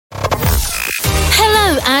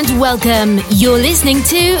and welcome. You're listening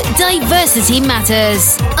to Diversity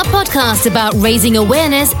Matters, a podcast about raising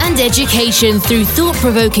awareness and education through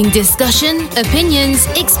thought-provoking discussion, opinions,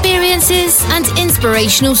 experiences, and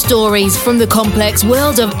inspirational stories from the complex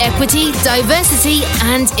world of equity, diversity,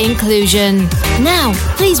 and inclusion. Now,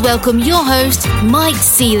 please welcome your host, Mike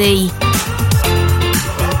Seeley.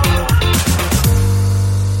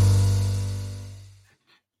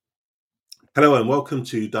 Hello and welcome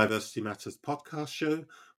to Diversity Matters podcast show,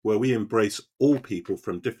 where we embrace all people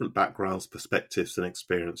from different backgrounds, perspectives and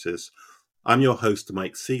experiences. I'm your host,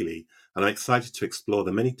 Mike Seeley, and I'm excited to explore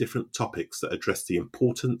the many different topics that address the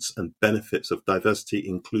importance and benefits of diversity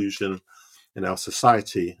inclusion in our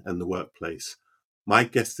society and the workplace. My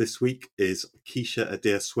guest this week is Keisha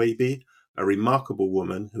Adair-Swaby, a remarkable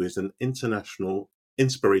woman who is an international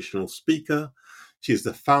inspirational speaker. She is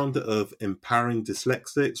the founder of Empowering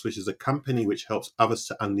Dyslexics, which is a company which helps others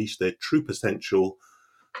to unleash their true potential,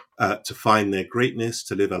 to find their greatness,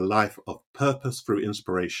 to live a life of purpose through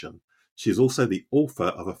inspiration. She is also the author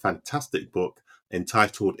of a fantastic book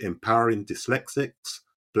entitled Empowering Dyslexics,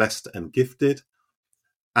 Blessed and Gifted,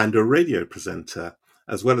 and a radio presenter,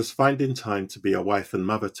 as well as finding time to be a wife and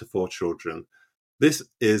mother to 4 children. This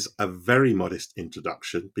is a very modest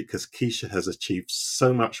introduction because Keisha has achieved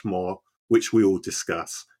so much more, which we will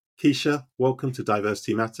discuss. Keisha, welcome to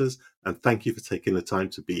Diversity Matters, and thank you for taking the time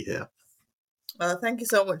to be here. Thank you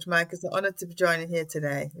so much, Mike. It's an honor to be joining here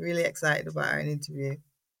today. Really excited about our interview.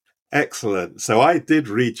 Excellent. So I did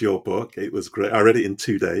read your book. It was great. I read it in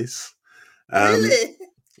 2 days. Really?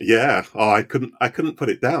 Yeah. Oh, I couldn't put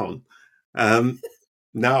it down.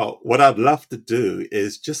 Now, what I'd love to do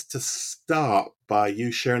is just to start by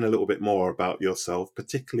you sharing a little bit more about yourself,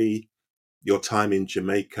 particularly your time in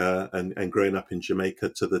Jamaica and growing up in Jamaica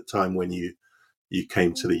to the time when you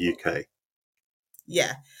came to the UK.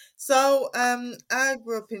 Yeah. So I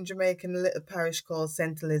grew up in Jamaica in a little parish called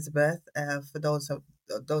St. Elizabeth, for those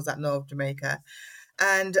that know of Jamaica.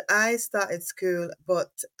 And I started school,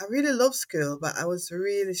 but I really loved school, but I was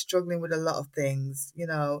really struggling with a lot of things. You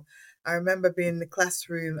know, I remember being in the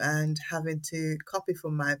classroom and having to copy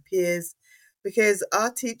from my peers, because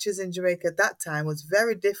our teachers in Jamaica at that time was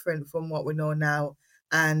very different from what we know now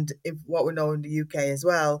and what we know in the UK as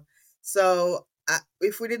well. So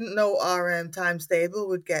if we didn't know our times table,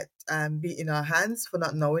 we'd get beat in our hands for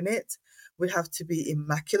not knowing it. We'd have to be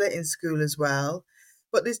immaculate in school as well.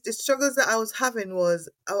 But the struggles that I was having was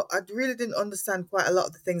I really didn't understand quite a lot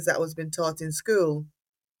of the things that was being taught in school.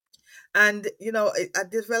 And, you know, I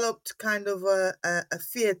developed kind of a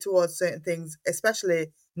fear towards certain things, especially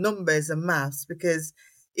numbers and maths, because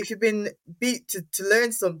if you've been beat to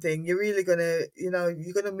learn something, you're really going to,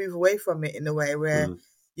 you're going to move away from it in a way where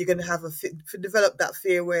you're going to have develop that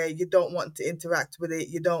fear where you don't want to interact with it,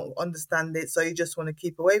 you don't understand it, so you just want to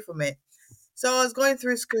keep away from it. So I was going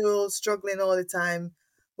through school, struggling all the time.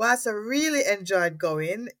 Whilst I really enjoyed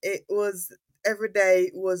going, it was every day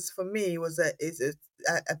was for me was a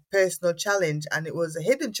personal challenge, and it was a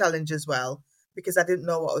hidden challenge as well because I didn't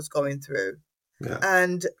know what I was going through. Yeah.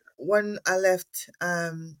 And when I left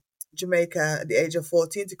Jamaica at the age of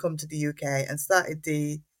 14 to come to the UK and started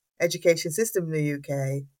the education system in the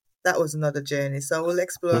UK, that was another journey. So we'll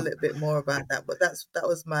explore a little bit more about that. But that's how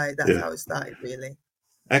it started, really.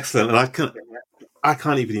 Excellent. And I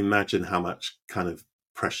can't even imagine how much kind of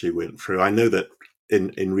pressure you went through. I know that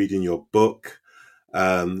in reading your book,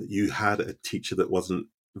 you had a teacher that wasn't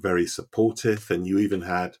very supportive, and you even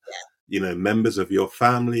had members of your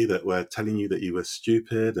family that were telling you that you were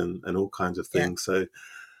stupid and all kinds of things. So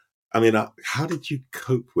I mean, how did you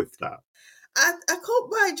cope with that? I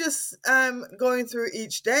cope by just going through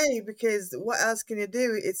each day, because what else can you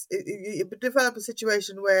do? You develop a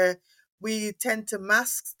situation where we tend to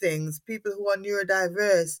mask things. People who are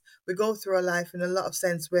neurodiverse, we go through our life in a lot of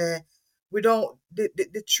sense where we don't,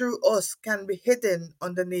 the true us can be hidden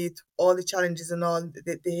underneath all the challenges and all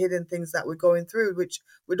the hidden things that we're going through, which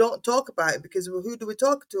we don't talk about it, because who do we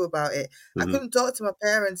talk to about it? I couldn't talk to my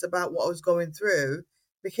parents about what I was going through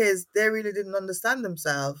because they really didn't understand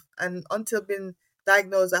themselves. And until being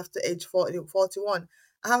diagnosed after age 41,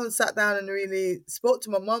 I haven't sat down and really spoke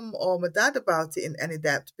to my mum or my dad about it in any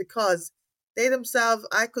depth, because they themselves,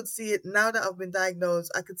 I could see it now that I've been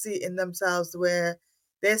diagnosed, I could see it in themselves where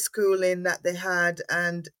their schooling that they had,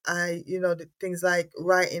 and the things like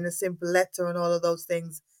writing a simple letter and all of those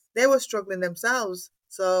things, they were struggling themselves.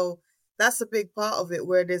 So that's a big part of it,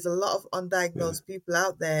 where there's a lot of undiagnosed people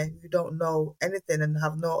out there who don't know anything and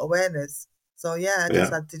have no awareness. So I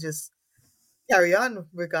just had to just carry on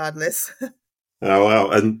regardless. Oh, wow.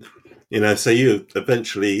 And, so you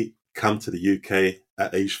eventually come to the UK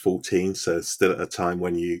at age 14, so still at a time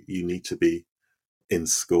when you need to be in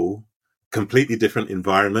school, completely different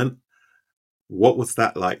environment. What was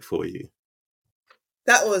that like for you?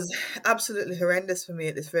 That was absolutely horrendous for me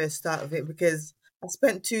at the first start of it, because I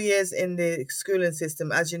spent 2 years in the schooling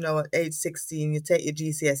system. As you know, at age 16, you take your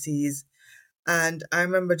GCSEs. And I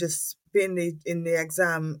remember just being in the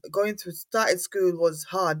exam, going through, started school was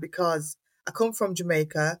hard because I come from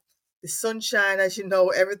Jamaica. The sunshine, as you know,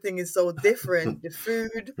 everything is so different. The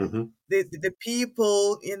food, Hmm. the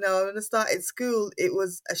people, when I started school, it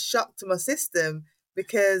was a shock to my system,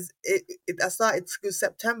 because I started school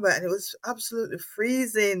September and it was absolutely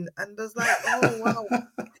freezing. And I was like, oh, wow,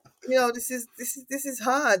 this is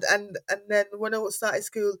hard. And then when I started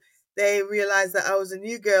school, they realized that I was a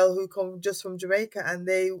new girl who come just from Jamaica, and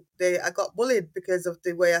I got bullied because of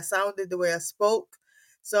the way I sounded, the way I spoke.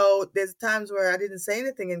 So there's times where I didn't say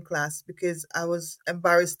anything in class because I was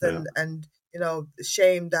embarrassed Yeah. and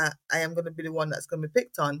ashamed that I am going to be the one that's going to be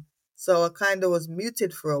picked on. So I kind of was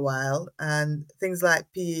muted for a while, and things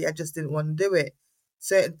like PE, I just didn't want to do it.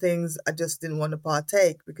 Certain things I just didn't want to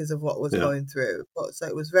partake because of what was Yeah. going through. So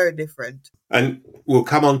it was very different. And we'll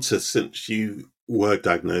come on to since you were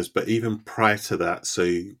diagnosed, but even prior to that, so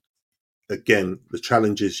again, the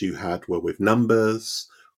challenges you had were with numbers,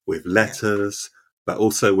 with Yeah. letters, but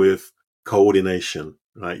also with coordination,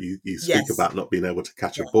 right? You speak Yes. about not being able to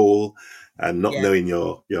catch a Yeah. ball and not Yeah. knowing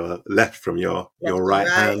your left from your Left and right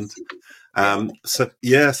right. hand.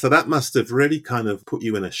 Yeah. So that must have really kind of put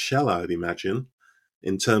you in a shell, I'd imagine,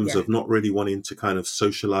 in terms Yeah. of not really wanting to kind of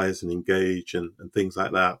socialize and engage and things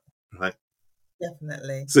like that, right?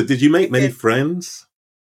 Definitely. So did you make many Because friends?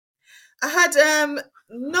 I had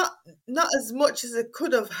not as much as I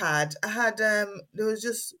could have had. I had there was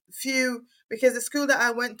just few, because the school that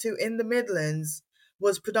I went to in the Midlands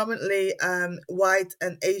was predominantly white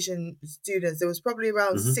and Asian students. There was probably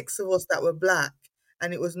around Hmm. 6 of us that were black,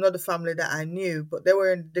 and it was another family that I knew, but they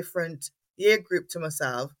were in a different year group to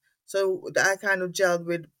myself. So I kind of gelled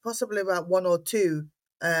with possibly about one or two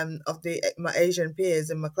of my Asian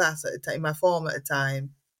peers in my class at the time, in my form at the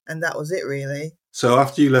time, and that was it really. So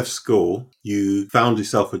after you left school, you found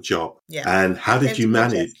yourself a job. Yeah. And I how came did you to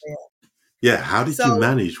Manchester. manage? Yeah, how did you So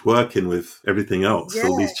manage working with everything else, yeah.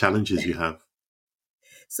 all these challenges you have?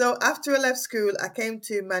 So after I left school, I came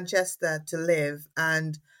to Manchester to live,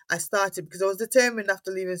 and I started because I was determined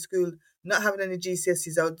after leaving school, not having any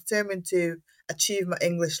GCSEs, I was determined to achieve my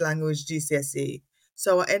English language GCSE.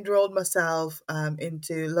 So I enrolled myself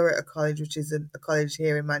into Loreto College, which is a college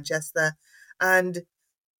here in Manchester, and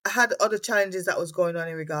I had other challenges that was going on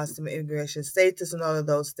in regards to my immigration status and all of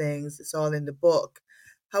those things. It's all in the book.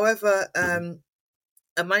 However, Hmm.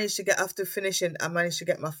 I managed to get, after finishing, I managed to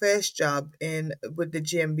get my first job with the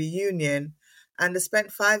GMB Union, and I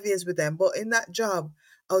spent 5 years with them. But in that job,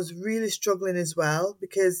 I was really struggling as well,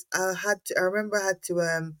 because I remember I had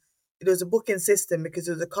to it was a booking system, because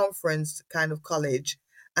it was a conference kind of college,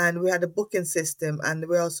 and we had a booking system, and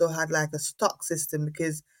we also had like a stock system,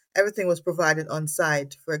 because everything was provided on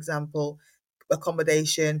site. For example,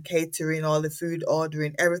 accommodation, catering, all the food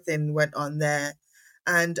ordering, everything went on there.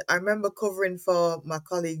 And I remember covering for my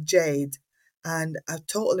colleague Jade, and I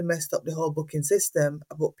totally messed up the whole booking system.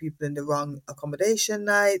 I booked people in the wrong accommodation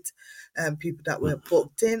night, and people that were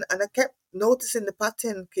booked in, and I kept noticing the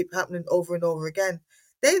pattern keep happening over and over again.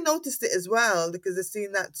 They noticed it as well, because they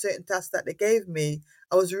seen that certain task that they gave me,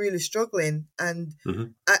 I was really struggling, and Hmm.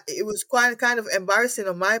 it was quite kind of embarrassing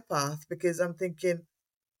on my part, because I'm thinking,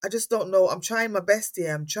 I just don't know. I'm trying my best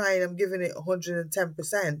here. I'm giving it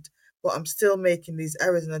 110%, but I'm still making these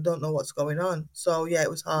errors and I don't know what's going on. So yeah, it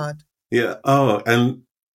was hard. Yeah. Oh, and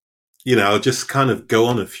I'll just kind of go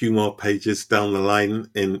on a few more pages down the line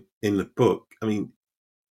in the book. I mean,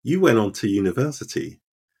 you went on to university,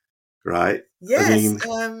 right? I Yes.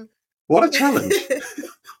 mean, what a challenge.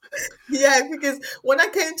 Yeah, because when I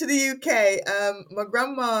came to the UK, my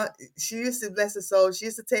grandma, she used to, bless her soul, she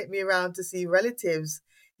used to take me around to see relatives,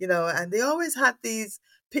 and they always had these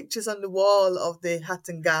pictures on the wall of the hat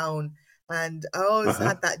and gown. And I always Uh-huh.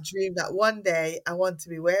 had that dream that one day I want to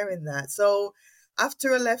be wearing that. So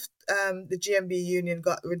after I left the GMB Union,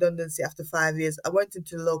 got redundancy after 5 years, I went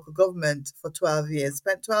into the local government for 12 years,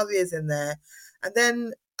 spent 12 years in there. And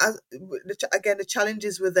then again, the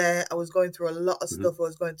challenges were there. I was going through a lot of Hmm. stuff. I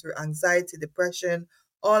was going through anxiety, depression,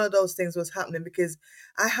 all of those things was happening because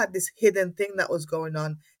I had this hidden thing that was going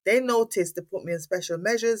on. They noticed, to put me in special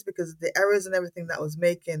measures because of the errors and everything that I was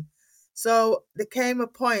making. So there came a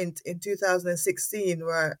point in 2016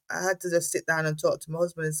 where I had to just sit down and talk to my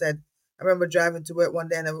husband and said, I remember driving to work one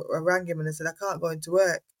day and I rang him and I said, I can't go into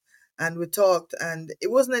work. and we talked, and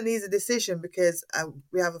it wasn't an easy decision because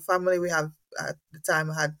we have a family. We have, at the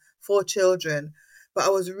time, I had 4 children, but I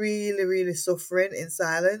was really, really suffering in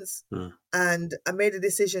silence. Mm. And I made a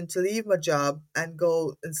decision to leave my job and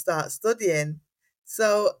go and start studying.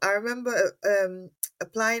 So I remember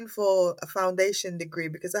applying for a foundation degree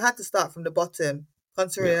because I had to start from the bottom,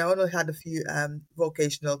 considering I only had a few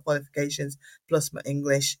vocational qualifications plus my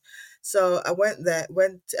English. So I went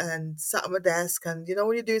and sat at my desk, and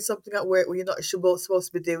when you're doing something at work where you're not supposed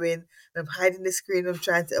to be doing, and I'm hiding the screen, I'm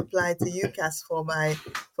trying to apply to UCAS for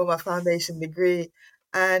my foundation degree.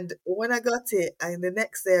 And when I got it, and the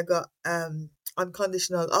next day I got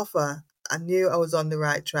unconditional offer, I knew I was on the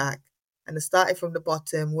right track. And I started from the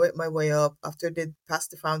bottom, worked my way up after I did pass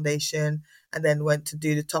the foundation, and then went to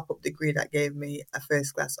do the top-up degree that gave me a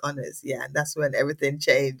first-class honours. Yeah, and that's when everything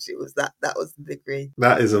changed. It was that was the degree.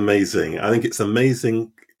 That is amazing. I think it's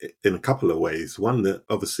amazing in a couple of ways. One, that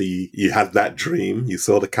obviously you had that dream, you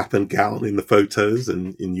saw the cap and gown in the photos,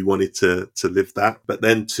 and you wanted to live that. But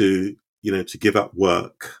then to give up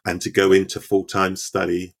work and to go into full-time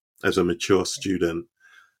study as a mature student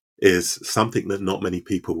is something that not many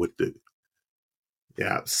people would do.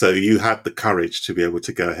 Yeah. So you had the courage to be able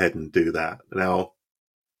to go ahead and do that. Now,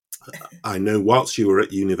 I know whilst you were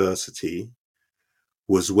at university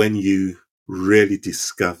was when you really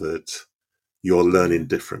discovered your learning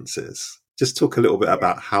differences. Just talk a little bit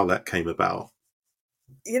about how that came about.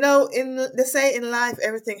 They say in life,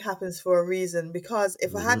 everything happens for a reason, because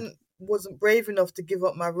if I wasn't brave enough to give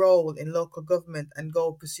up my role in local government and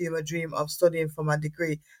go pursue my dream of studying for my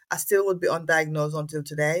degree, I still would be undiagnosed until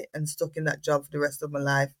today and stuck in that job for the rest of my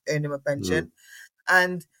life, earning my pension.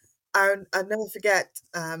 And I never forget,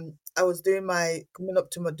 I was doing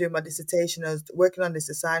doing my dissertation. I was working on this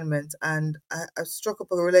assignment, and I struck up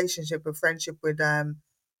a friendship with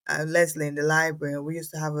Leslie in the library. We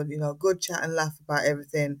used to have a good chat and laugh about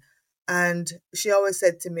everything. And she always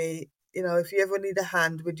said to me, if you ever need a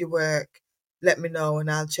hand with your work, let me know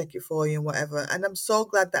and I'll check it for you and whatever. And I'm so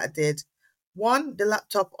glad that I did. One, the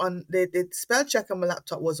laptop the spell check on my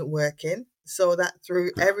laptop wasn't working, so that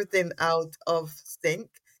threw everything out of sync.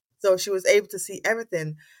 So she was able to see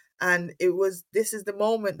everything. And this is the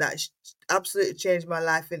moment that absolutely changed my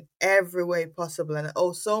life in every way possible. And I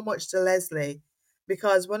owe so much to Leslie,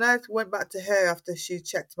 because when I went back to her after she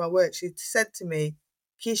checked my work, she said to me,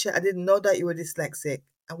 Keisha, I didn't know that you were dyslexic.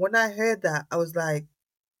 And when I heard that, I was like,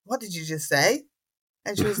 what did you just say?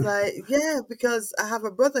 And she was like, yeah, because I have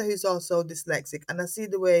a brother who's also dyslexic, and I see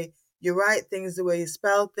the way you write things, the way you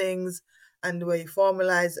spell things, and the way you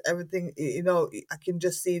formalize everything, I can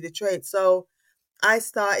just see the traits. So I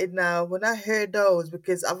started now, when I heard those,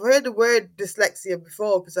 because I've heard the word dyslexia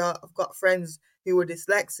before, because I've got friends who were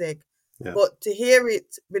dyslexic, but to hear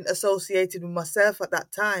it been associated with myself at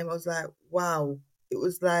that time, I was like, wow. It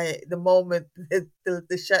was like the moment the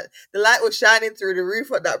light was shining through the roof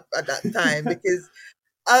at that time, because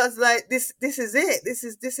I was like, this is it.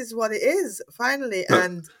 This is what it is finally.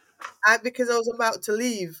 And because I was about to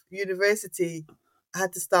leave university, I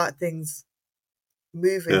had to start things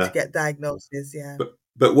moving to get diagnoses. Yeah.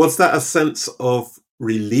 But was that a sense of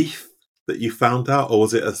relief that you found out, or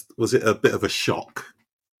was it a bit of a shock?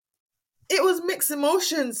 It was mixed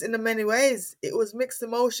emotions in many ways. It was mixed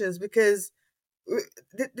emotions because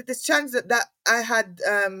the chance that I had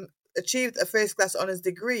achieved a first class honours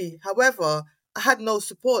degree. However, I had no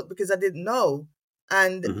support because I didn't know.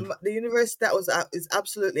 And the university that was at is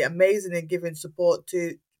absolutely amazing in giving support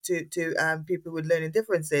to people with learning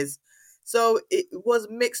differences. So it was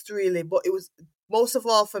mixed really, but it was most of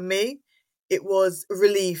all for me, it was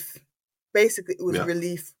relief. Basically, it was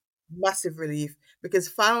relief, massive relief, because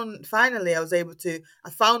finally I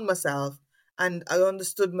found myself, and I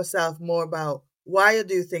understood myself more about why I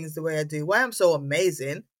do things the way I do, why I'm so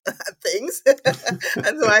amazing at things,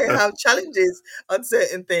 and why I have challenges on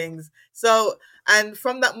certain things. So, and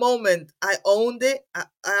from that moment, I owned it. I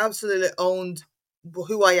absolutely owned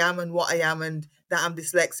who I am and what I am, and that I'm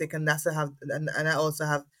dyslexic, and and I also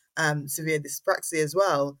have severe dyspraxia as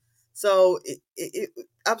well. So it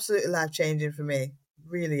absolutely life changing for me. It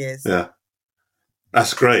really is. Yeah,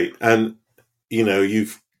 that's great. And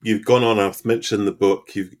you've gone on. I've mentioned the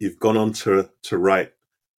book. You've gone on to write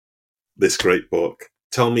this great book.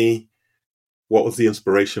 Tell me, what was the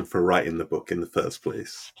inspiration for writing the book in the first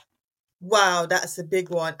place? Wow, that's a big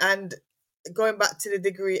one. And going back to the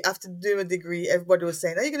degree, after doing a degree, everybody was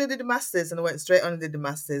saying, are you going to do the masters? And I went straight on and did the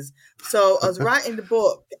masters. So I was writing the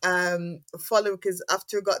book, because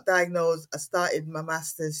after I got diagnosed, I started my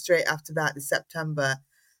masters straight after that in September.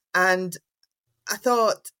 And I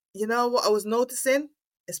thought, what I was noticing,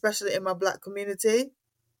 especially in my Black community,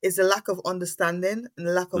 is the lack of understanding and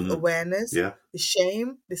the lack of Mm. awareness, Yeah. the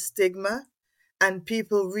shame, the stigma, and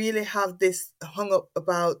people really have this hung up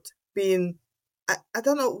about being. I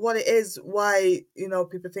don't know what it is, why,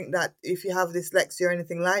 people think that if you have dyslexia or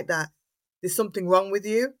anything like that, there's something wrong with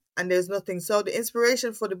you, and there's nothing. So the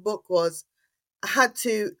inspiration for the book was I had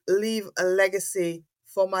to leave a legacy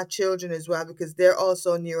for my children as well, because they're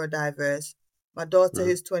also neurodiverse. My daughter, Mm.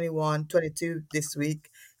 who's 21, 22 this week,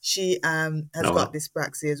 she has Oh, got well.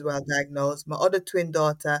 dyspraxia as well diagnosed. My other twin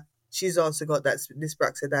daughter, she's also got that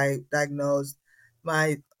dyspraxia diagnosed.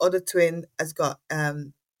 My other twin has got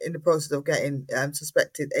in the process of getting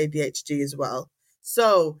suspected ADHD as well.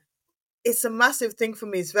 So it's a massive thing for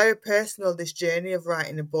me. It's very personal, this journey of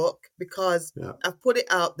writing a book, because Yeah. I've put it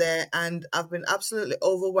out there and I've been absolutely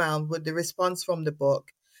overwhelmed with the response from the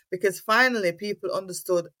book, because finally people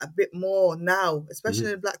understood a bit more now, especially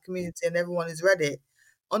in Mm. the Black community, and everyone is ready,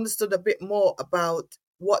 understood a bit more about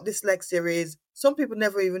what dyslexia is. Some people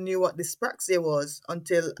never even knew what dyspraxia was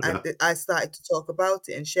until Yeah. I started to talk about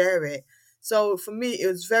it and share it. So for me, it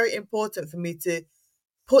was very important for me to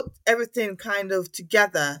put everything kind of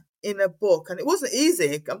together in a book, and it wasn't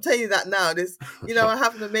easy. I'm telling you that now. I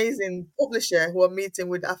have an amazing publisher who I'm meeting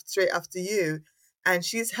with straight after you, and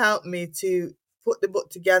she's helped me to put the book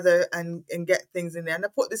together and get things in there. And I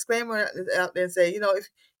put disclaimer out there and say,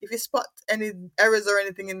 if you spot any errors or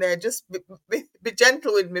anything in there, just be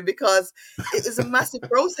gentle with me, because it was a massive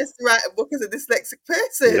process to write a book as a dyslexic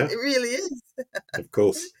person. Yeah, It really is. of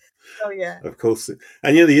course. Oh yeah. Of course.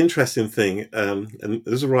 And the interesting thing, and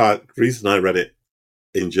there's a reason I read it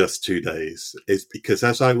in just 2 days, is because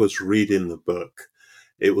as I was reading the book,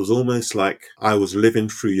 it was almost like I was living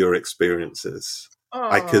through your experiences.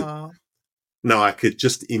 I could Oh I could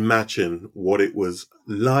just imagine what it was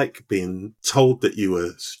like being told that you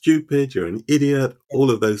were stupid, you're an idiot,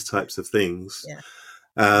 all of those types of things.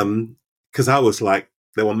 yeah. Because I was like,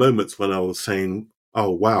 there were moments when I was saying,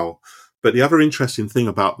 oh, wow. But the other interesting thing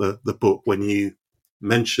about the book, when you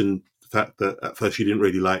mentioned the fact that at first you didn't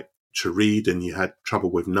really like to read and you had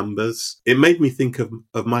trouble with numbers, it made me think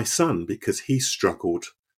of my son, because he struggled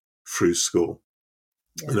through school.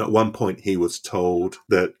 Yeah. And at one point he was told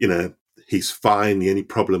that, he's fine. The only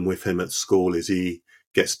problem with him at school is he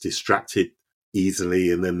gets distracted easily,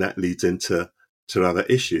 and then that leads into other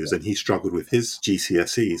issues. And he struggled with his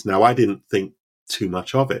GCSEs. Now, I didn't think too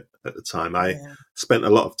much of it at the time. I Yeah. spent a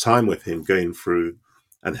lot of time with him going through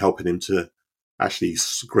and helping him to actually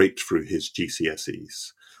scrape through his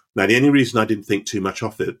GCSEs. Now, the only reason I didn't think too much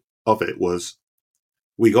of it was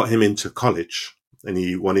we got him into college and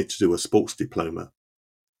he wanted to do a sports diploma.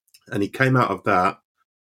 And he came out of that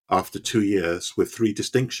after 2 years with 3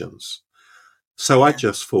 distinctions. So I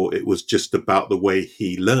just thought it was just about the way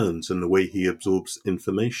he learns and the way he absorbs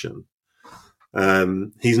information.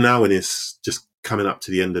 He's now just coming up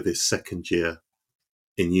to the end of his second year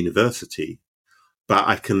in university, but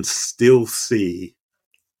I can still see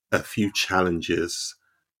a few challenges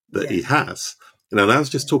that he has. And I was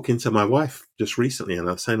just talking to my wife just recently, and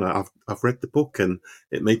I was saying, like, I've read the book and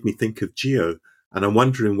it made me think of Gio, and I'm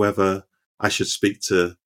wondering whether I should speak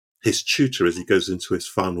to his tutor as he goes into his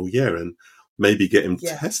final year and maybe get him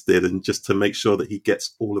tested, and just to make sure that he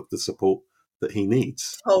gets all of the support that he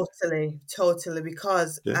needs. Totally.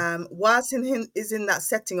 Because whilst is in that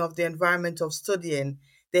setting of the environment of studying,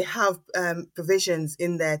 they have provisions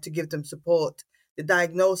in there to give them support. The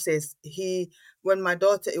diagnosis, when my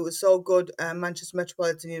daughter, it was so good, Manchester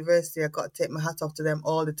Metropolitan University, I got to take my hat off to them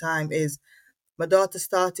all the time, is my daughter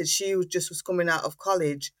started, she was coming out of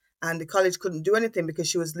college, and the college couldn't do anything because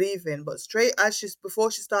she was leaving. But straight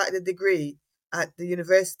before she started a degree at the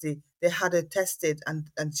university, they had her tested and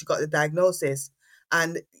she got the diagnosis.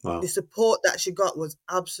 And the support that she got was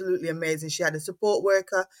absolutely amazing. She had a support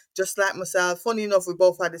worker, just like myself. Funny enough, we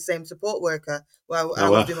both had the same support worker while I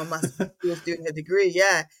was doing my master's. She was doing her degree.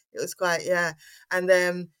 Yeah, it was quite,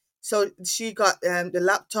 And so she got the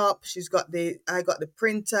laptop. I got the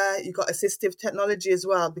printer. You got assistive technology as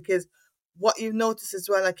well, because what you've noticed as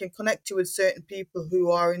well, I can connect you with certain people who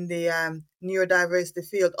are in the neurodiversity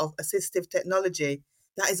field of assistive technology.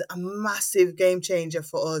 That is a massive game changer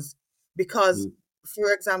for us, because,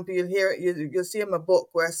 for example, you'll see in my book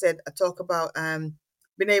where I talk about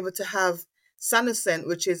being able to have Sanocent,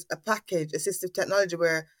 which is a package assistive technology,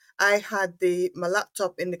 where I had my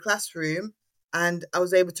laptop in the classroom, and I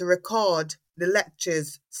was able to record the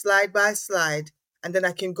lectures slide by slide, and then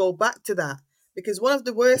I can go back to that. Because one of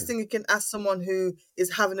the worst things you can ask someone who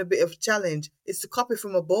is having a bit of a challenge is to copy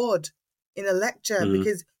from a board in a lecture,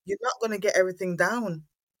 because you're not going to get everything down.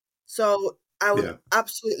 So I would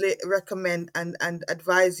absolutely recommend and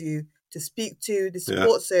advise you to speak to the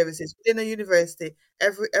support services within a university.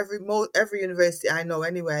 Every university I know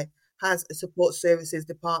anyway has a support services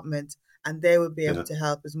department, and they will be able to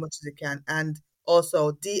help as much as they can. And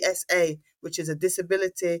also DSA, which is a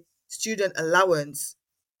disability student allowance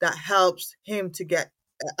that helps him to get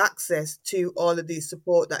access to all of these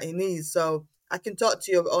support that he needs. So I can talk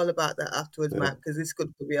to you all about that afterwards, Matt, because this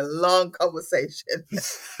could be a long conversation.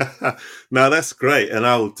 No, that's great, and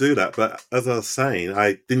I will do that. But as I was saying,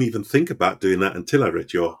 I didn't even think about doing that until I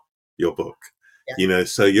read your book. Yeah.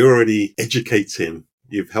 So you're already educating.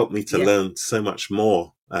 You've helped me to learn so much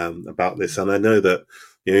more about this, and I know that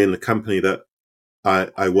in the company that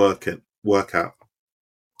I work at,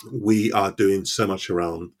 we are doing so much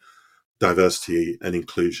around diversity and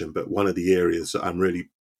inclusion. But one of the areas that I'm really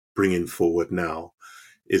bringing forward now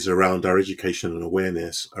is around our education and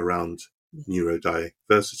awareness around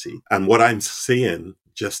neurodiversity. And what I'm seeing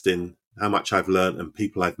just in how much I've learned and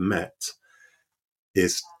people I've met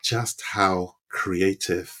is just how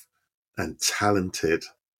creative and talented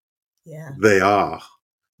they are.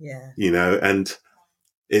 And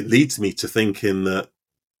it leads me to thinking that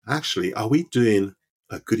actually, are we doing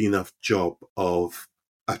a good enough job of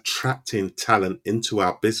attracting talent into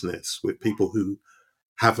our business with people who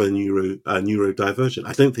have a neurodivergent?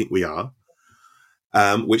 I don't think we are,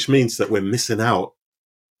 which means that we're missing out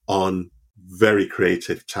on very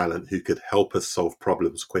creative talent who could help us solve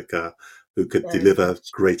problems quicker, who could deliver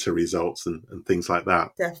greater results and things like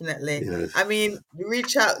that. Definitely. I mean,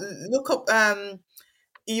 reach out, look up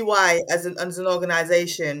EY as an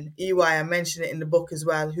organization. EY, I mentioned it in the book as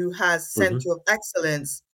well, who has Center of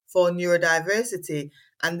Excellence for Neurodiversity.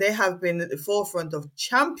 And they have been at the forefront of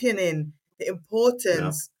championing the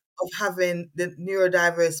importance of having the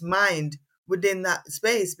neurodiverse mind within that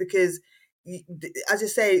space, because, as you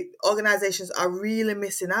say, organizations are really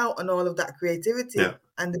missing out on all of that creativity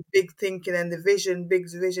and the big thinking and the big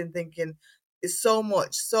vision thinking. Is so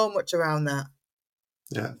much around that.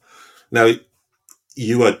 Yeah. Now,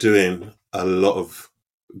 you are doing a lot of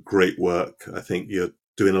great work. I think you're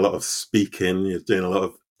doing a lot of speaking, you're doing a lot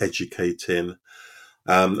of educating.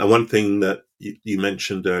 And one thing that you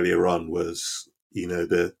mentioned earlier on was,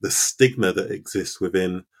 the stigma that exists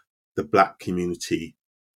within the Black community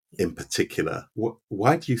in particular.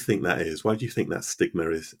 Why do you think that is? Why do you think that stigma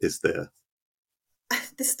is there?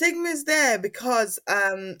 The stigma is there because,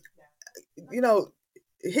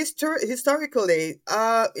 historically,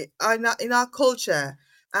 in our culture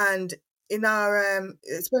and in our,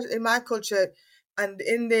 especially in my culture and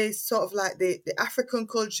in the sort of like the African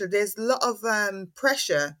culture, there's a lot of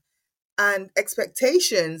pressure and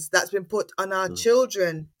expectations that's been put on our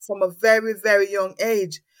children from a very, very young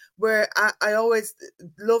age. Where I always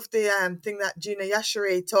love the thing that Gina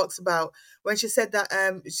Yashari talks about when she said that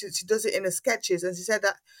she does it in her sketches, and she said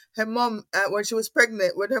that her mom, when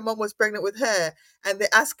her mom was pregnant with her, and they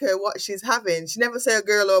asked her what she's having, she never said a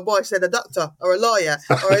girl or a boy, she said a doctor or a lawyer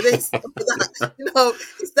or this or that.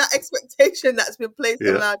 It's that expectation that's been placed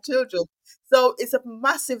on our children. So it's a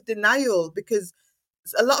massive denial because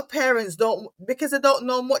a lot of parents because they don't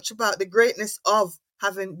know much about the greatness of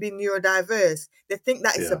having been neurodiverse. They think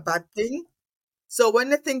that it's a bad thing. So when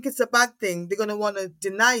they think it's a bad thing, they're going to want to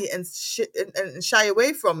deny it and shy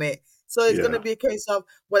away from it. So it's going to be a case of,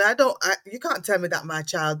 well, you can't tell me that my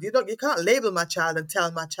child, you can't label my child and tell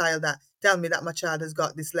me that my child has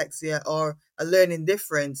got dyslexia or a learning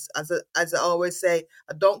difference. As I always say,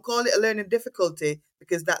 I don't call it a learning difficulty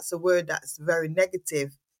because that's a word that's very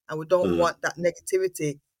negative, and we don't want that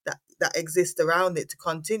negativity that exists around it to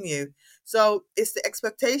continue. So it's the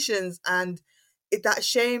expectations, and that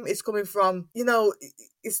shame is coming from,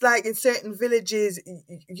 it's like in certain villages,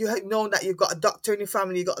 you have known that you've got a doctor in your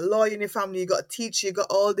family, you've got a lawyer in your family, you've got a teacher, you've got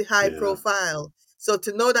all the high profile. So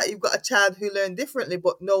to know that you've got a child who learned differently,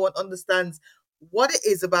 but no one understands what it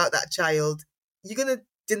is about that child, you're going to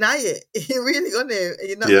deny it. You're really going to.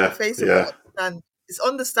 You're not going to face it. And it's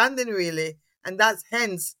understanding, really. And that's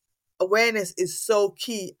hence awareness is so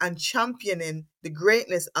key, and championing the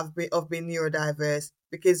greatness of being neurodiverse.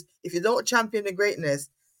 Because if you don't champion the greatness,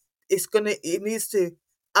 it needs to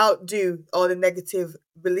outdo all the negative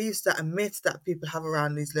beliefs and myths that people have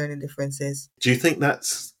around these learning differences. Do you think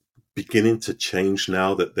that's beginning to change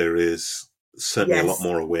now that there is certainly a lot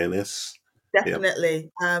more awareness? Definitely.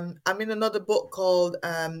 I'm in another book called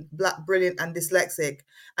Black, Brilliant and Dyslexic,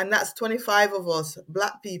 and that's 25 of us,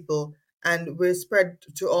 Black people, and we're spread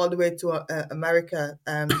to all the way to America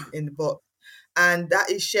in the book. And that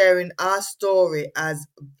is sharing our story as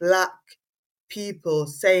Black people,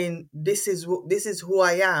 saying this is who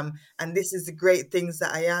I am, and this is the great things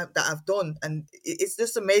that I've done. And it's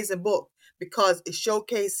just an amazing book because it's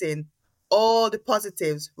showcasing all the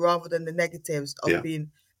positives rather than the negatives of being.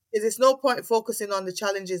 There's no point focusing on the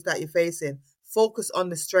challenges that you're facing. Focus on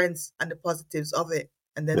the strengths and the positives of it,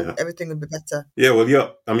 and then everything will be better. Yeah, well,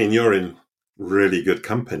 you're in really good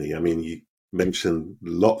company. I mean, you mentioned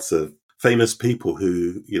lots of famous people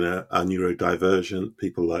who, are neurodivergent,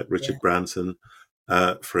 people like Richard Branson,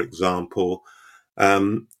 for example.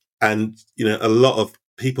 And, a lot of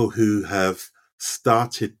people who have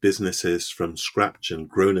started businesses from scratch and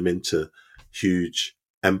grown them into huge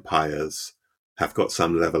empires have got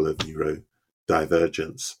some level of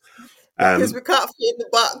neurodivergence. Because we can't fit in the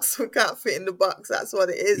box. We can't fit in the box. That's what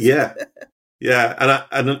it is. Yeah. Yeah.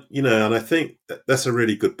 And I think that's a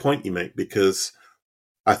really good point you make, because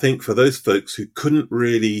I think for those folks who couldn't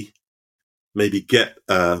really maybe get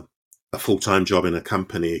a full-time job in a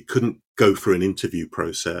company, couldn't go through an interview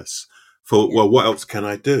process, well, what else can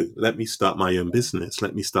I do? Let me start my own business.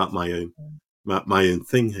 Let me start my own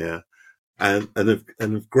thing here. And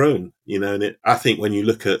have grown, and I think when you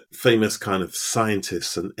look at famous kind of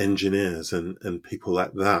scientists and engineers and people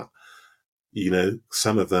like that,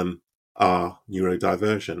 some of them are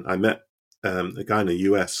neurodivergent. I met a guy in the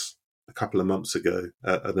US a couple of months ago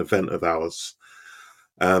at an event of ours.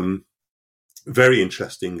 Very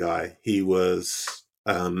interesting guy. He was,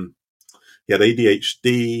 he had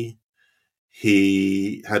ADHD,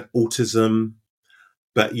 he had autism,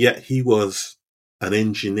 but yet he was an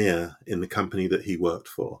engineer in the company that he worked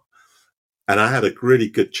for. And I had a really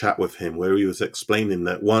good chat with him where he was explaining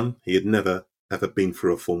that, one, he had never ever been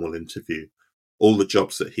through a formal interview. All the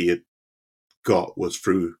jobs that he had got was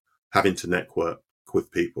through having to network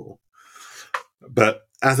with people. But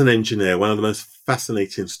as an engineer, one of the most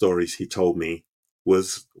fascinating stories he told me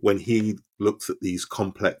was when he looked at these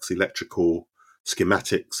complex electrical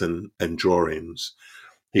schematics and drawings,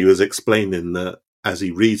 he was explaining that as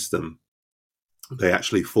he reads them, they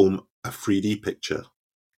actually form a 3D picture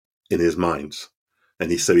in his mind.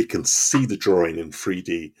 And so he can see the drawing in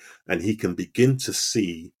 3D, and he can begin to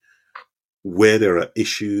see where there are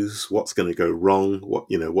issues, what's going to go wrong,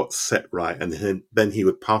 what's set right. And then he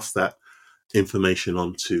would pass that information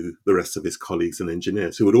on to the rest of his colleagues and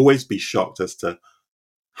engineers, who would always be shocked as to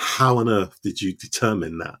how on earth did you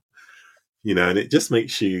determine that? And it just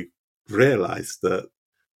makes you realize that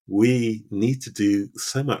we need to do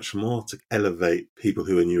so much more to elevate people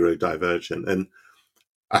who are neurodivergent. And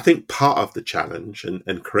I think part of the challenge,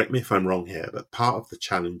 and correct me if I'm wrong here, but part of the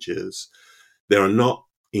challenge is there are not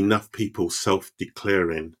enough people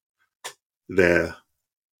self-declaring their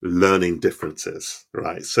learning differences,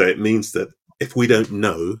 right? So it means that if we don't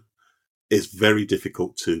know, it's very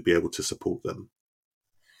difficult to be able to support them.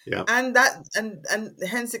 Yeah. And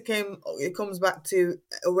hence it comes back to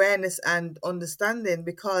awareness and understanding,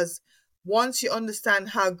 because once you understand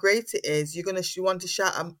how great it is, you want to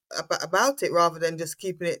shout about it rather than just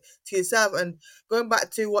keeping it to yourself. And going back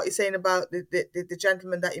to what you're saying about the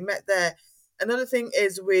gentleman that you met there, another thing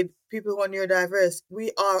is with people who are neurodiverse,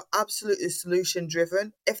 we are absolutely solution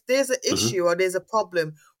driven. If there's an issue or there's a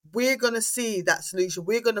problem, we're going to see that solution.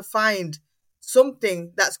 We're going to find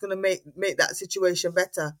something that's going to make that situation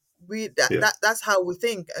better. That's how we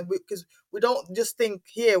think, and because we don't just think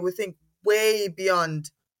here, we think way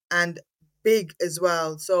beyond and big as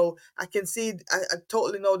well. So I can see, I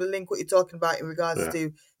totally know the link what you're talking about in regards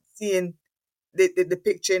to seeing the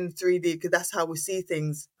picture in 3D, because that's how we see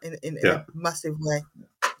things in a massive way.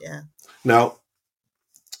 Yeah. Now,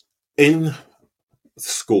 in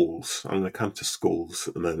schools, I'm going to come to schools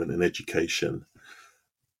at the moment in education.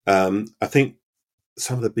 I think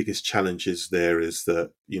some of the biggest challenges there is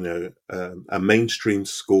that, a mainstream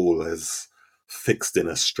school is fixed in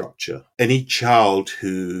a structure. Any child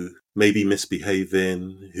who may be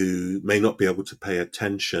misbehaving, who may not be able to pay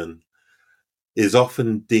attention, is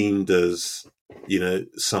often deemed as,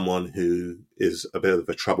 someone who is a bit of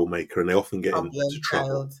a troublemaker, and they often get into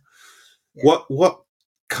trouble. Yeah. What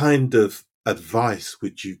kind of advice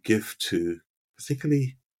would you give to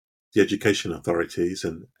particularly the education authorities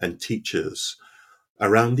and teachers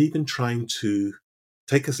around even trying to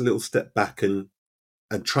take us a little step back and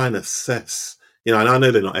try and assess, and I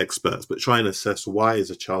know they're not experts, but try and assess, why is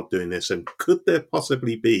a child doing this, and could there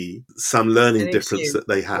possibly be some learning difference that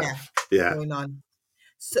they have? Going on.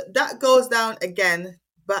 So that goes down again,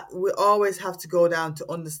 but we always have to go down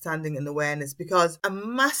to understanding and awareness, because a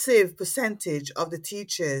massive percentage of the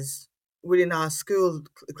teachers within our school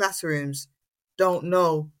classrooms don't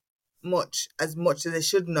know much as they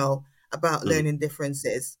should know about learning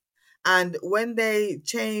differences. And when they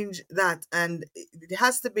change that, and it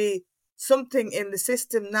has to be something in the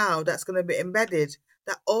system now that's going to be embedded,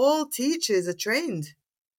 that all teachers are trained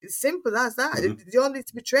It's simple as that. Mm-hmm. They all need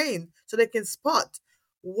to be trained so they can spot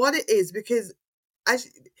what it is. Because as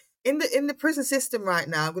in the prison system right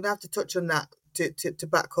now, I'm going to have to touch on that to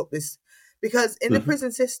back up this. Because in the Mm-hmm.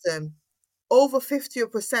 prison system, over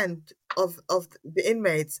 50% of the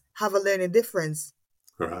inmates have a learning difference.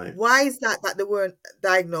 Right. Why is that they weren't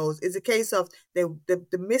diagnosed? It's a case of they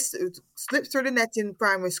slipped through the net in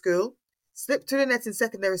primary school, slipped through the net in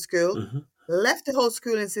secondary school, Mm-hmm. left the whole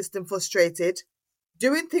schooling system frustrated,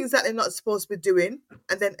 doing things that they're not supposed to be doing,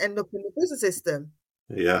 and then end up in the prison system.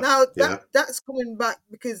 Yeah. Now Yeah. that's coming back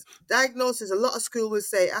because diagnosis. A lot of school will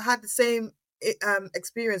say I had the same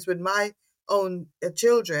experience with my own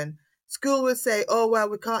children. School will say, "Oh well,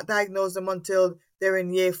 we can't diagnose them until they're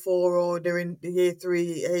in year 4 or they're in year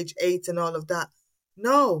 3, age 8, and all of that."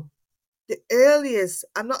 No, the earliest.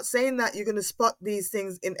 I'm not saying that you're going to spot these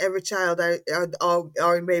things in every child,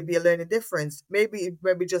 or it may be a learning difference. Maybe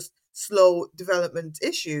just slow development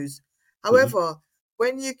issues. Mm-hmm. However,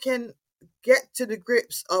 when you can get to the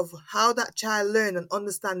grips of how that child learn and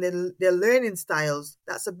understand their learning styles,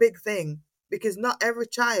 that's a big thing because not every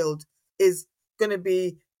child is going to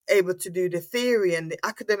be able to do the theory and the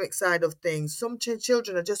academic side of things. Some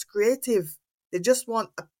children are just creative. They just want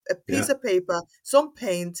a piece Yeah. of paper, some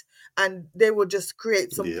paint, and they will just create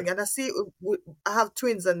Yeah. something. And I see, I have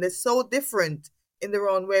twins, and they're so different in their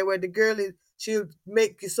own way. Where the girl she'll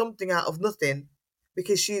make you something out of nothing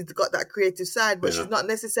because she's got that creative side, but Yeah. she's not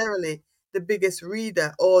necessarily the biggest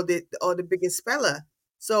reader or the biggest speller.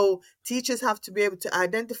 So teachers have to be able to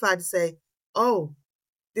identify to say, oh,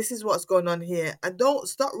 this is what's going on here, and don't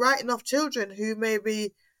stop writing off children who may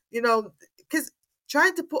be, because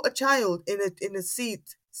trying to put a child in a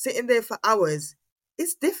seat sitting there for hours,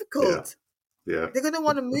 it's Yeah. difficult. Yeah. They're going to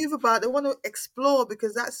want to move about. They want to explore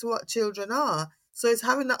because that's what children are. So it's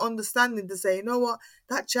having that understanding to say, you know what,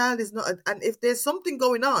 that child is not, and if there's something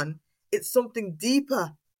going on, it's something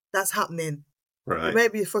deeper that's happening. There Right. may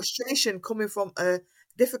be frustration coming from a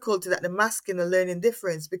difficulty that they're masking a learning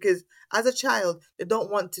difference because as a child,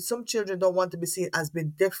 some children don't want to be seen as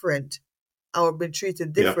being different or being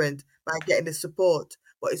treated Yeah. different by getting the support.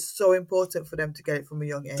 But it's so important for them to get it from a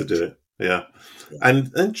young To age. do it. Yeah. Yeah.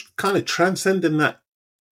 And kind of transcending that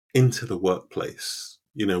into the workplace.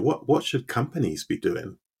 What should companies be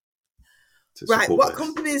doing to Right. support What this?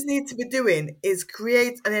 companies need to be doing is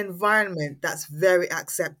create an environment that's very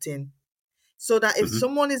accepting. So that if Mm-hmm.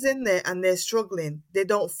 someone is in there and they're struggling, they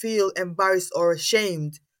don't feel embarrassed or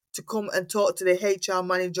ashamed to come and talk to the HR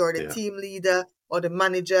manager or the Yeah. team leader or the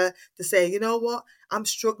manager to say, you know what, I'm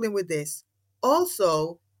struggling with this.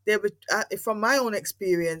 Also, from my own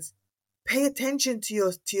experience, pay attention to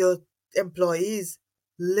your employees,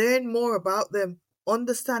 learn more about them,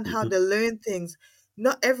 understand how Mm-hmm. they learn things.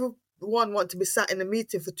 Not everyone wants to be sat in a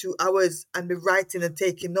meeting for 2 hours and be writing and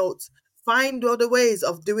taking notes. Find other ways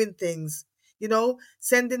of doing things.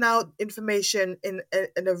 Sending out information in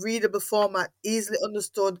a readable format, easily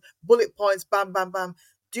understood, bullet points, bam, bam, bam.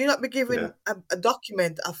 Do not be given a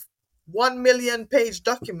document, a 1 million page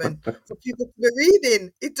document for people to be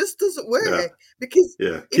reading. It just doesn't work Yeah. because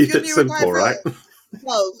Yeah. if Keep you're it simple, right? neurodiverse,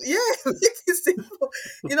 well, yeah, make it simple.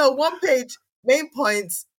 1 page, main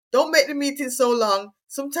points. Don't make the meeting so long.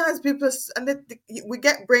 Sometimes people, we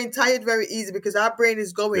get brain tired very easy because our brain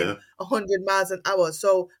is going Yeah. 100 miles an hour.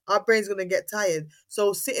 So our brain's going to get tired.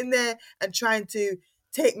 So sitting there and trying to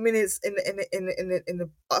take minutes in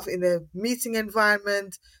a meeting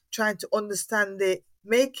environment, trying to understand it,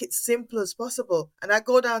 make it simple as possible. And I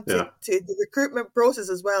go down to the recruitment process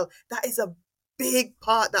as well. That is a big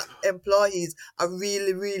part that employees are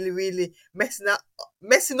really, really, really messing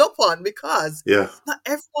up on because not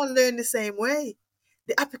everyone learn the same way.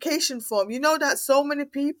 The application form, that so many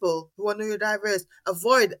people who are neurodiverse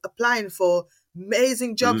avoid applying for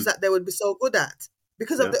amazing jobs that they would be so good at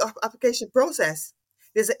because of the application process.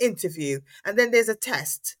 There's an interview, and then there's a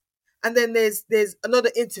test, and then there's another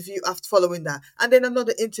interview after following that, and then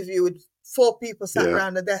another interview with 4 people sat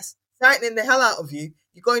around the desk, frightening the hell out of you.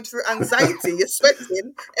 You're going through anxiety, you're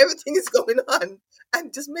sweating, everything is going on,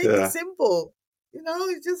 and just make it simple.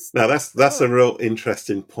 It's just. Now that's a real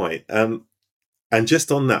interesting point. And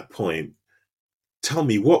just on that point, tell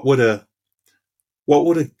me what would a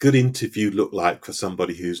good interview look like for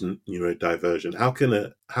somebody who's neurodivergent? How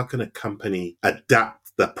can a company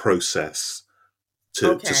adapt the process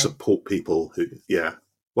to support people who? Yeah.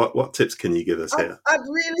 What tips can you give us here?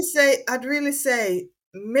 I'd really say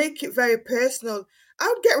make it very personal. I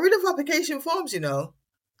would get rid of application forms,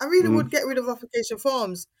 I really would get rid of application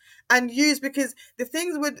forms and because the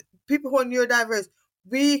things with people who are neurodiverse,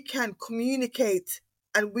 we can communicate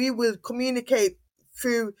and we will communicate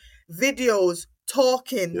through videos,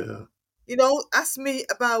 talking. Yeah. You know, ask me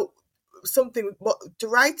about something, to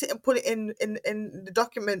write it and put it in the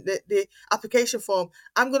document, the application form.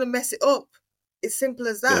 I'm going to mess it up. It's simple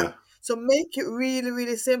as that. Yeah. So make it really,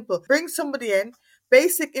 really simple. Bring somebody in,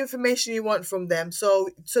 basic information you want from them, so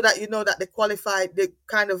that you know that they're qualified, they're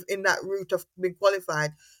kind of in that route of being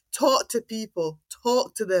qualified. Talk to people,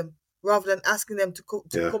 talk to them, rather than asking them to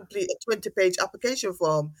Yeah. complete a 20-page application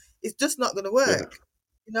form. It's just not going to Yeah. work,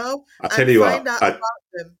 you know? I tell And you find what, out about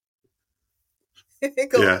them.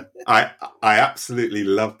 Go yeah, on. I absolutely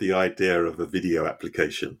love the idea of a video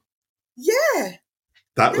application. Yeah,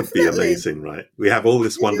 That would be definitely. amazing, right? We have all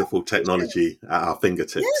this Video wonderful application. technology at our Yeah,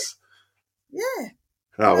 fingertips. yeah. You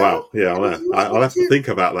Oh, know? wow. Yeah, And if well, you want I'll them have to to, think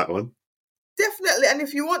about that one. definitely, and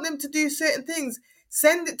if you want them to do certain things,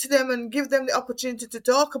 send it to them and give them the opportunity to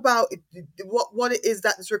talk about it, what it is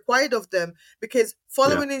that is required of them. Because Yeah.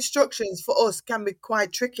 following instructions for us can be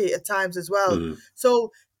quite tricky at times as well. Mm.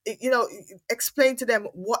 So, you know, explain to them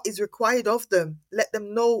what is required of them. Let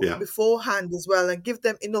them know Yeah. beforehand as well, and give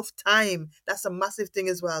them enough time. That's a massive thing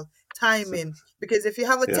as well. So, Timing. Because if you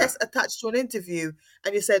have a yeah. test attached to an interview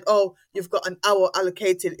and you said, oh, you've got an hour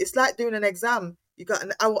allocated, it's like doing an exam. You got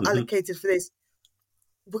an hour Hmm. allocated for this.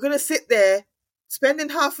 We're going to sit there spending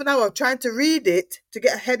half an hour trying to read it to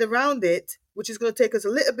get a head around it, which is going to take us a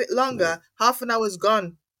little bit longer. Yeah. Half an hour's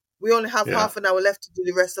gone. We only have Yeah. half an hour left to do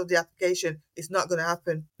the rest of the application. It's not going to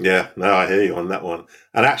happen. Yeah. No, I hear you on that one.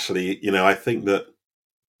 And actually, you know, I think that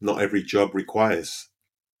not every job requires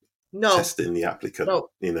No, testing the applicant, no,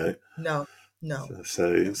 you know. no, no.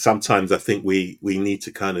 So sometimes I think we need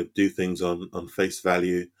to kind of do things on face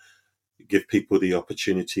value, give people the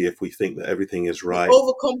opportunity if we think that everything is We right.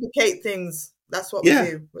 overcomplicate things. That's what we Yeah.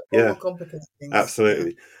 do. We Yeah. overcomplicate things.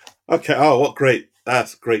 Absolutely. Okay. Oh,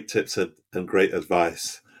 that's great tips and great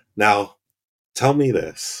advice. Now, tell me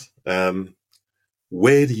this.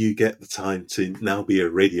 Where do you get the time to now be a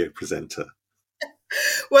radio presenter?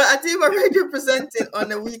 Well, I do my radio presenting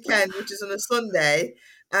on a weekend, which is on a Sunday,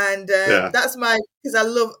 and Yeah. that's because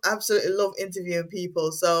I absolutely love interviewing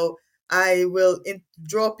people. So I will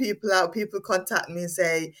draw people out. People contact me and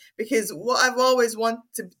say, because what I've always want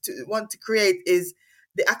to create is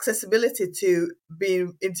the accessibility to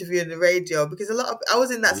being interviewed on the radio. Because I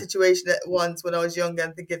was in that situation at once when I was younger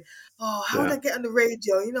and thinking, oh, how would I get on the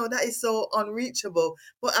radio? You know, that is so unreachable.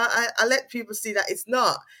 But I let people see that it's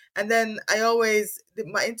not. And then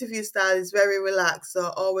my interview style is very relaxed. So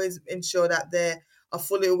I always ensure that they are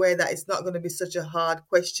fully aware that it's not going to be such a hard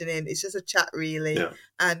questioning. It's just a chat, really. Yeah.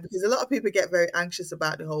 And because a lot of people get very anxious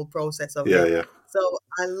about the whole process of Yeah. it. Yeah. So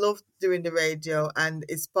I love doing the radio, and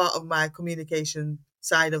it's part of my communication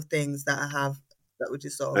side of things that I have, that which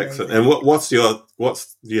is so Excellent. amazing. And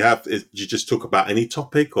do you have? Do you just talk about any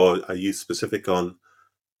topic, or are you specific on?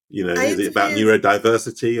 You know, is it about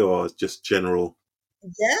neurodiversity or just general?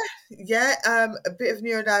 Yeah. A bit of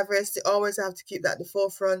neurodiversity. Always have to keep that at the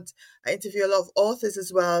forefront. I interview a lot of authors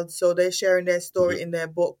as well, so they're sharing their story in their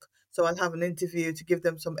book. So I'll have an interview to give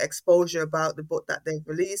them some exposure about the book that they've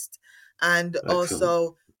released, and Excellent.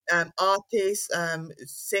 also artists,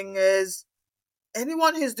 singers,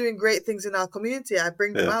 anyone who's doing great things in our community. I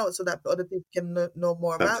bring them out so that other people can know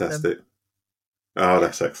more about them. Fantastic. Oh,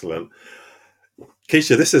 that's excellent.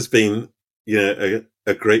 Keisha, this has been, you know,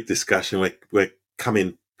 a great discussion. We're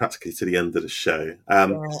coming practically to the end of the show.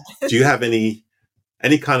 Do you have any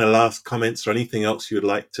kind of last comments or anything else you would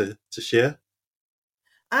like to share?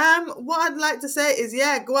 What I'd like to say is,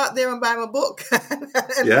 go out there and buy my book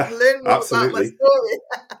and learn more about my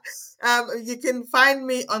story. You can find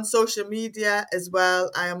me on social media as well.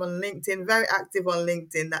 I am on LinkedIn, very active on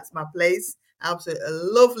LinkedIn. That's my place. I absolutely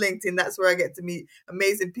love LinkedIn. That's where I get to meet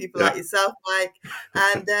amazing people like yourself, Mike.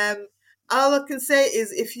 And all I can say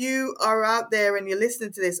is, if you are out there and you're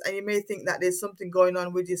listening to this and you may think that there's something going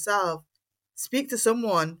on with yourself, speak to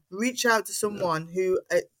someone, reach out to someone who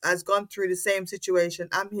has gone through the same situation.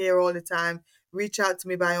 I'm here all the time. Reach out to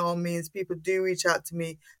me by all means. People do reach out to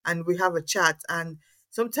me and we have a chat. And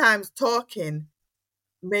sometimes talking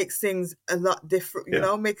makes things a lot different, you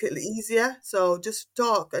know, make it easier. So just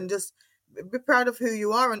talk and just be proud of who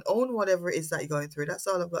you are and own whatever it is that you're going through. That's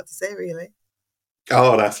all I've got to say, really.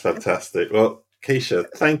 Oh, that's fantastic. Well, Keisha,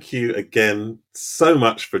 thank you again so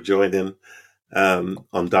much for joining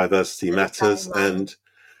on Diversity Matters, and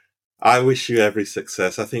I wish you every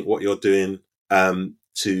success. I think what you're doing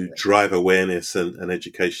to drive awareness and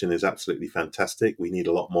education is absolutely fantastic. We need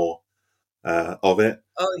a lot more of it.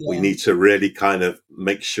 We need to really kind of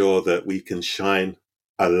make sure that we can shine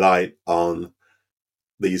a light on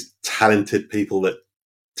these talented people that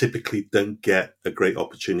typically don't get a great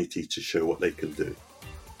opportunity to show what they can do.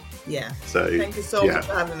 Yeah. So thank you so much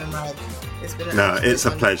for having me, Mike. It's been it's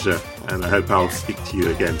a pleasure, and I hope I'll speak to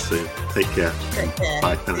you again soon. Take care. Take care.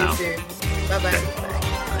 Bye for now. Bye-bye. Okay. Bye.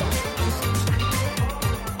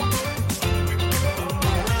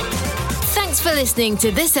 Thanks for listening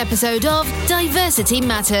to this episode of Diversity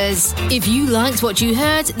Matters. If you liked what you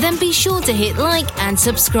heard, then be sure to hit like and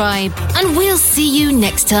subscribe. And we'll see you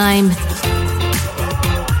next time.